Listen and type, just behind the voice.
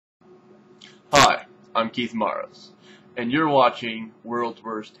Hi, I'm Keith Morris, and you're watching World's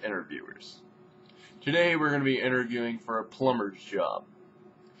Worst Interviewers. Today we're going to be interviewing for a plumber's job.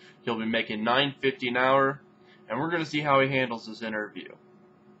 He'll be making $9.50 an hour, and we're going to see how he handles this interview.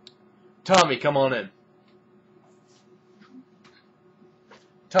 Tommy, come on in.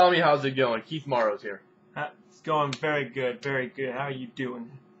 Tommy, how's it going? Keith Morris here. It's going very good, very good. How are you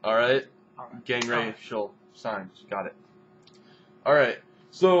doing? Alright. Gang racial signs. Got it. Alright,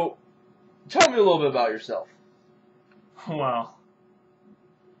 so tell me a little bit about yourself. Well,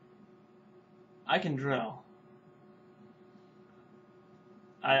 I can drill.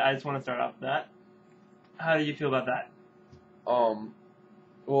 I just want to start off with that. How do you feel about that?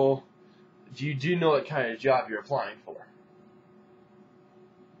 Well, do you know what kind of job you're applying for?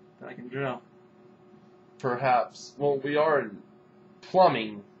 That I can drill. Perhaps. Well, we are in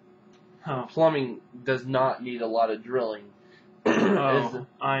plumbing. Oh. Plumbing does not need a lot of drilling. Oh,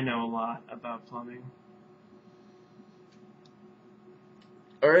 I know a lot about plumbing.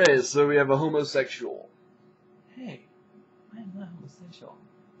 Alright, so we have a homosexual. Hey, I am not homosexual.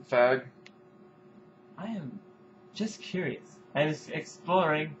 Fag. I am just curious. I am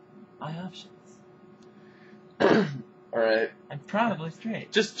exploring my options. Alright. I'm probably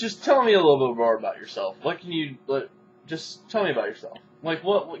straight. Just tell me a little bit more about yourself. What can you just tell me about yourself. Like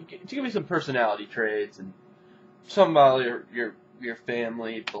what give me some personality traits and something about your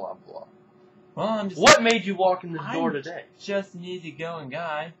family, blah blah. Well, I'm just. What made you walk in this door today? Just an easygoing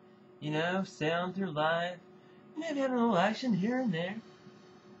guy, you know, sailing through life, maybe having a little action here and there.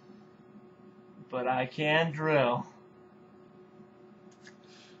 But I can drill.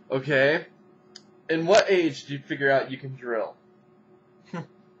 Okay. In what age did you figure out you can drill?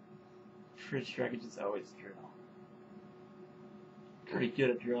 Pretty sure I could just always drill. Pretty good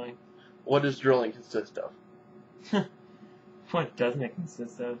at drilling. What does drilling consist of? What doesn't it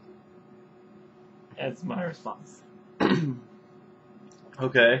consist of? That's my response.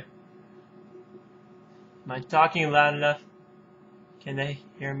 Okay. Am I talking loud enough? Can they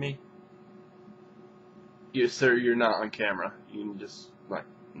hear me? You, sir, you're not on camera. You can just,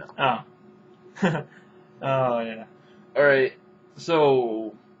 no. Oh. Oh, yeah. Alright,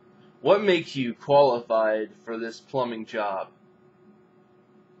 so, what makes you qualified for this plumbing job?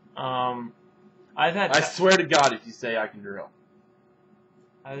 I swear to God if you say I can drill.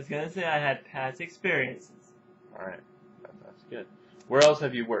 I was gonna say I had past experiences. Alright, that's good. Where else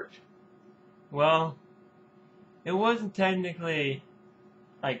have you worked? Well, it wasn't technically,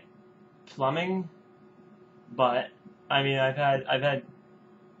 like, plumbing, but, I mean, I've had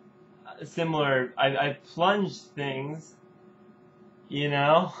similar, I've plunged things, you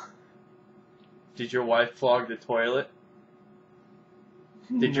know? Did your wife clog the toilet?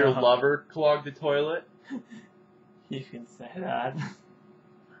 Did No. your lover clog the toilet? You can say that.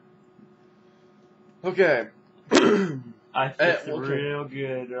 Okay. I fixed it okay. real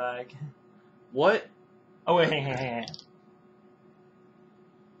good, like. What? Oh, wait, hey.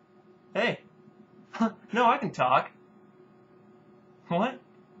 Hey. No, I can talk. What?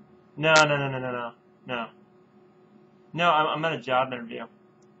 No. No, I'm at a job interview.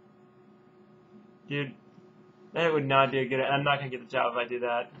 Dude, that would not be a good... I'm not going to get the job if I do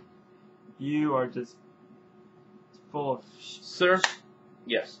that. You are just full of... Sir?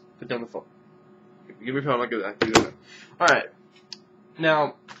 Yes. Put down the phone. Give me your phone. I'll give that. Alright.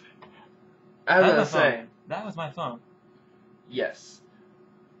 Now, as I was saying... That was my phone. Yes.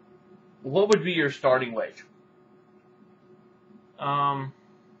 What would be your starting wage? I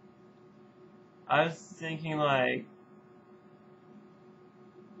was thinking like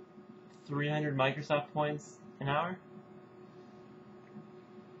 300 Microsoft points an hour.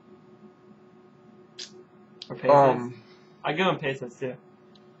 Or pesos. I go in pesos too.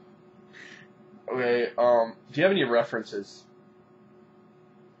 Okay, do you have any references?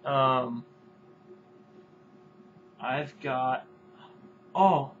 I've got...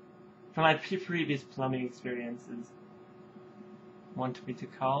 Oh! From my previous plumbing experiences. Want me to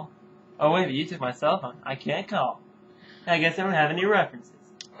call? Oh wait, you took my cell phone. I can't call. I guess I don't have any references.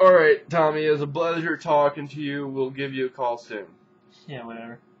 Alright, Tommy, it was a pleasure talking to you. We'll give you a call soon. Yeah,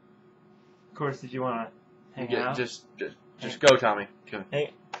 whatever. Of course, if you want to hang out. Just go, Tommy. Go.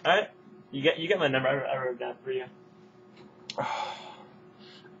 Hey, alright. You got my number. I wrote it down for you.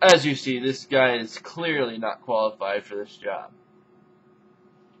 As you see, this guy is clearly not qualified for this job.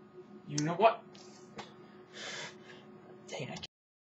 You know what? Dang it.